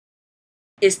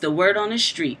It's the word on the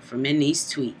street from in these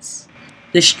tweets.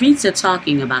 The streets are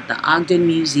talking about the Ogden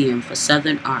Museum for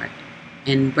Southern Art,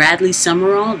 and Bradley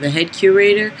Summerall, the head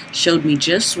curator, showed me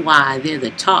just why they're the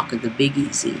talk of the Big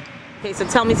Easy. Okay, so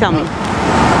tell me. This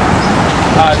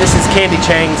is Candy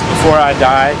Chang's Before I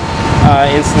Die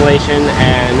installation,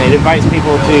 and it invites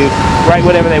people to write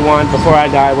whatever they want before I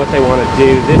die, what they want to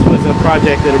do. This was a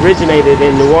project that originated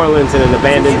in New Orleans in an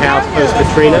abandoned house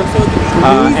post-Katrina,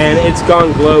 and it's gone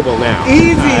global now.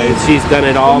 She's done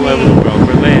it all over the world,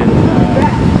 Berlin,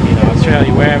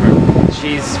 Australia, wherever.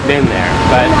 She's been there.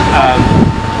 But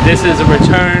this is a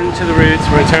return to the roots,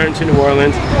 a return to New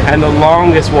Orleans, and the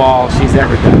longest wall she's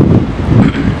ever done.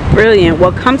 Brilliant.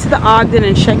 Well, come to the Ogden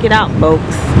and check it out,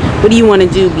 folks. What do you want to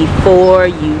do before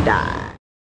you die?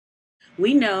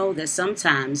 We know that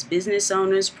sometimes business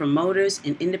owners, promoters,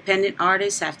 and independent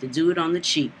artists have to do it on the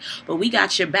cheap, but we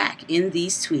got your back in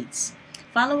these tweets.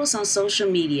 Follow us on social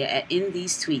media at In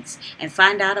These Tweets and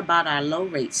find out about our low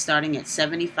rates starting at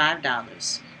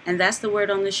 $75. And that's the word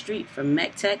on the street from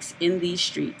mektext In These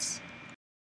Streets.